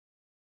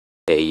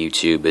Hey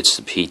YouTube, it's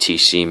the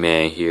PTC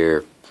May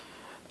here.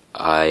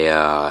 I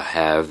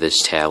have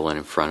this tablet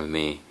in front of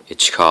me.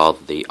 It's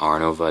called the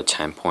Arnova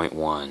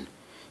 10.1,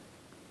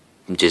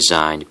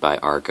 designed by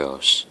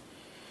Argos.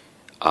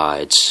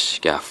 It's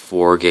got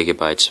 4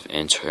 gigabytes of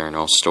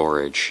internal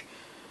storage,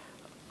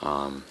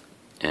 and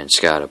it's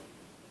got a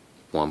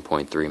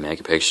 1.3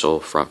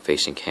 megapixel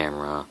front-facing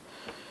camera,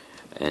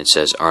 and it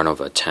says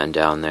Arnova 10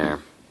 down there,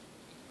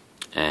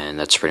 and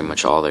that's pretty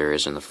much all there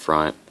is in the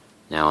front.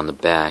 Now on the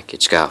back,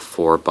 it's got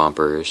 4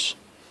 bumpers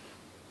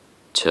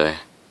to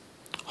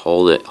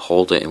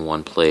hold it in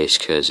one place,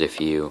 because if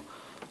you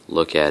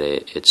look at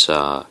it, it's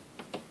the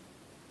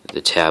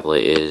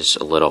tablet is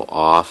a little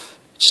off.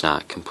 It's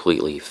not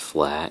completely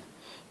flat,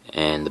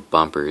 and the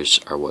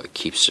bumpers are what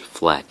keeps it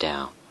flat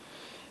down.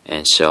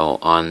 And so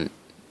on the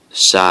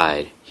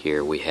side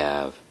here we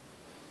have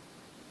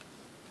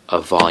a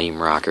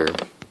volume rocker,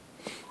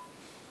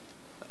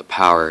 a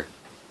power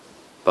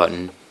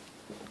button,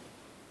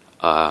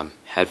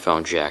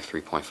 headphone jack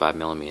 3.5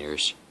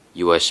 millimeters,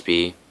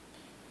 USB,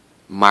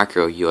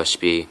 micro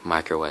USB,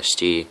 micro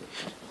SD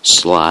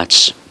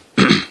slots,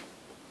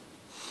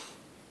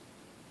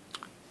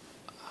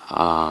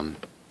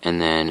 and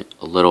then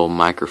a little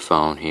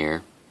microphone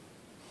here,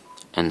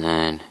 and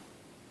then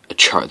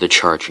the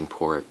charging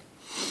port.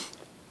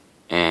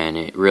 And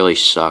it really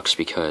sucks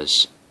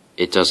because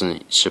it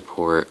doesn't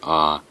support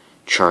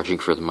charging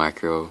for the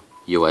micro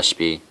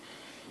USB,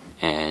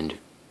 and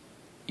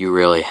you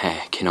really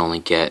can only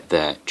get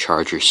that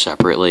charger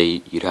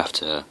separately. You'd have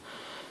to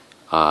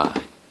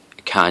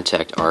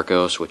contact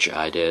Argos, which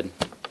I did.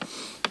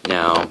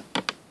 Now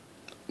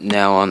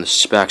on the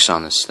specs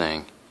on this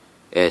thing,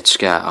 it's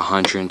got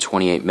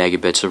 128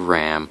 megabits of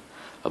RAM,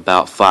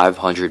 about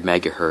 500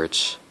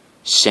 megahertz,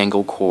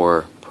 single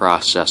core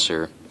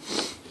processor,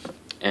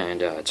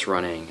 and it's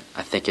running,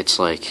 I think it's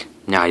like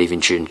not even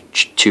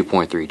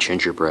 2.3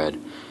 gingerbread.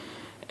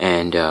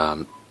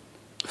 And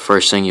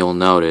first thing you'll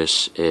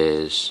notice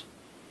is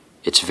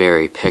it's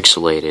very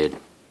pixelated.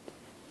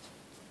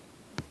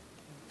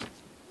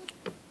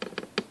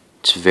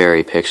 It's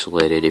very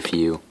pixelated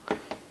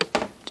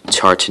it's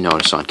hard to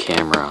notice on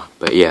camera,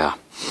 but yeah.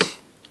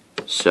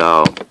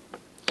 So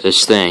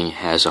this thing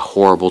has a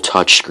horrible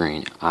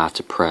touchscreen. I have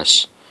to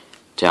press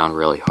down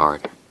really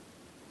hard.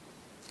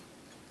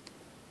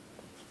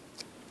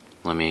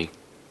 Let me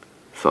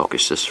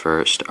focus this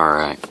first.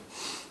 Alright.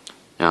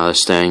 Now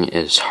this thing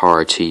is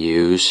hard to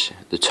use.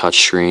 The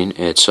touchscreen,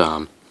 it's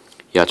you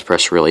have to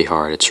press really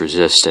hard. It's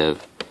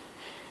resistive.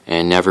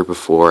 And never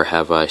before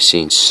have I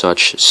seen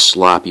such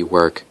sloppy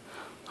work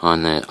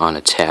on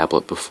a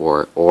tablet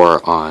before,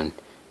 or on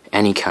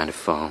any kind of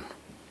phone.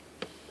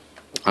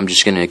 I'm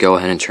just going to go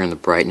ahead and turn the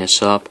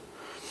brightness up.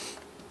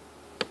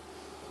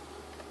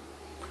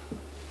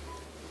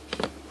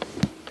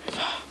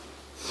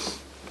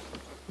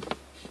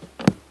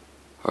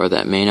 Or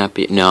that may not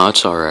be, no,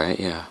 it's alright,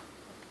 yeah.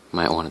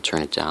 Might want to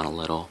turn it down a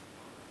little.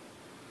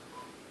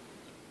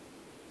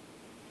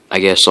 I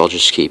guess I'll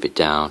just keep it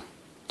down.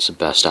 It's the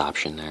best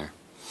option there.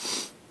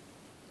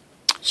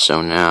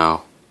 So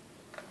now,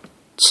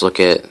 let's look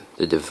at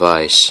the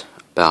device.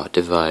 About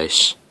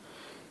device.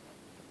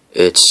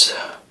 It's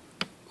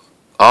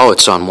on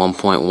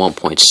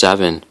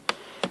 1.1.7,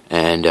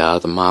 and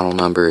the model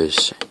number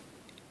is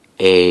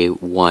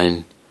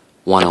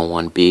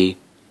A1101B.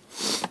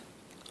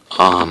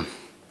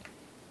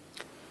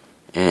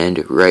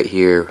 And right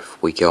here,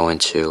 if we go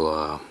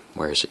into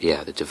where is it?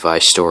 Yeah, the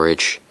device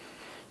storage.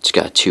 It's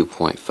got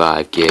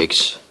 2.5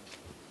 gigs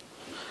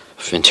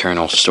of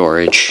internal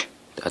storage.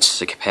 That's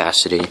the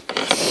capacity.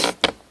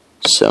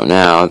 So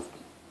now,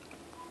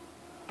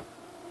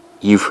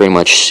 you've pretty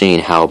much seen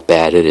how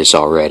bad it is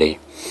already.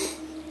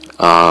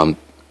 The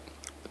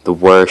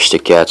worst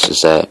it gets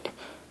is that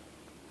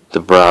the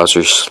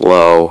browser's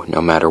slow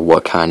no matter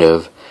what kind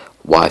of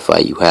Wi-Fi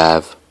you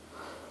have.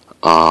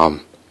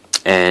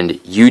 And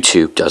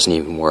YouTube doesn't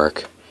even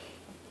work.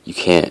 You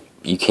can't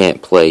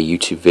play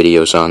YouTube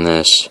videos on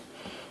this.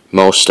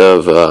 Most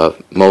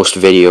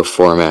video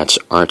formats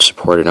aren't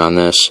supported on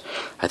this.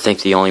 I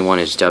think the only one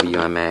is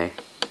WMA.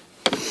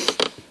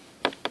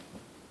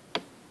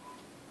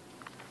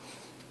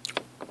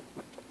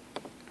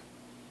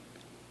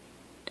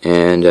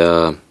 And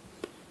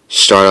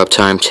startup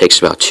time takes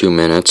about 2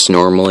 minutes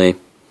normally.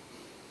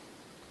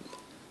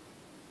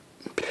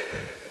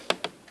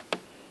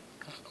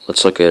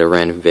 Let's look at a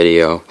random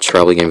video. It's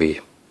probably going to be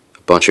a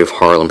bunch of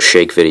Harlem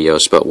Shake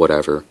videos, but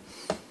whatever.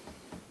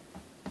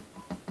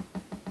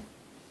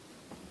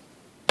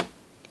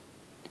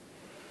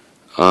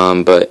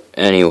 But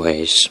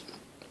anyways,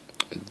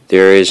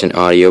 there is an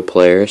audio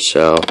player,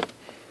 so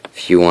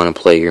if you want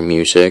to play your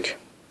music.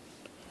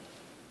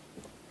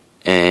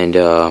 And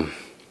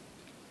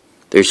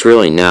there's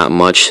really not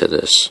much to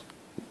this.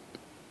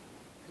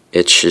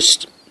 It's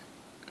just,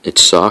 it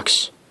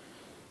sucks.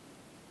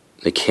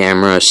 The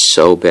camera is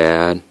so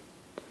bad.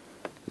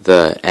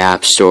 The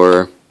App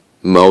Store,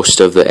 most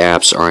of the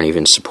apps aren't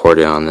even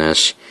supported on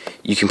this.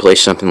 You can play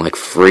something like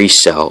Free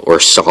Cell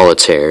or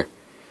Solitaire.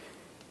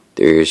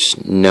 There's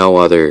no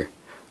other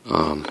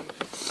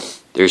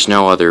There's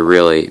no other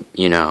really,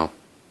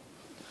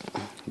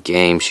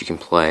 games you can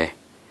play.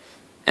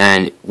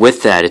 And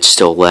with that, it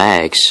still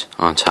lags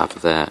on top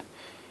of that.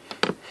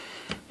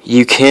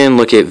 You can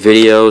look at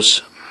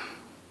videos.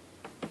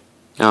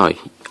 Oh,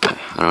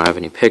 I don't have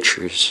any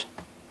pictures.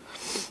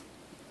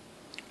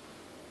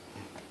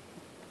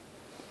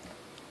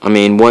 I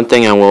mean, one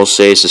thing I will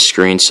say is the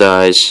screen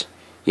size.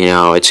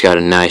 It's got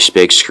a nice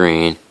big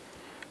screen.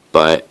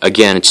 But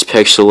again, it's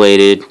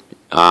pixelated.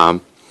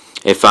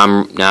 If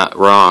I'm not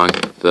wrong,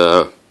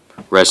 the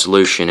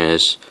resolution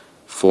is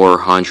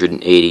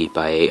 480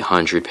 by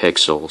 800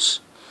 pixels.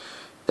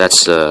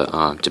 That's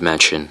the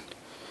dimension.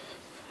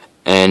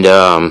 And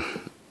I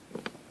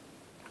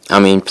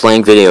mean,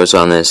 playing videos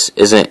on this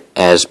isn't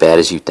as bad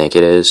as you think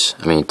it is.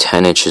 I mean,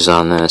 10 inches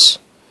on this.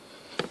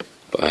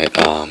 But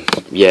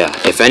yeah,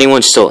 if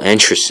anyone's still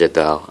interested,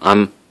 though,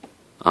 I'm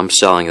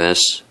selling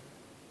this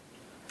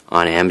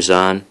on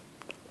Amazon,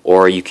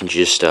 or you can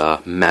just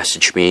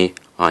message me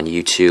on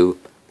YouTube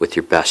with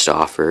your best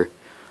offer.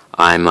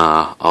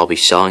 I'll be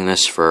selling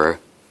this for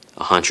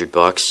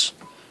 $100.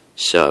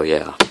 So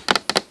yeah.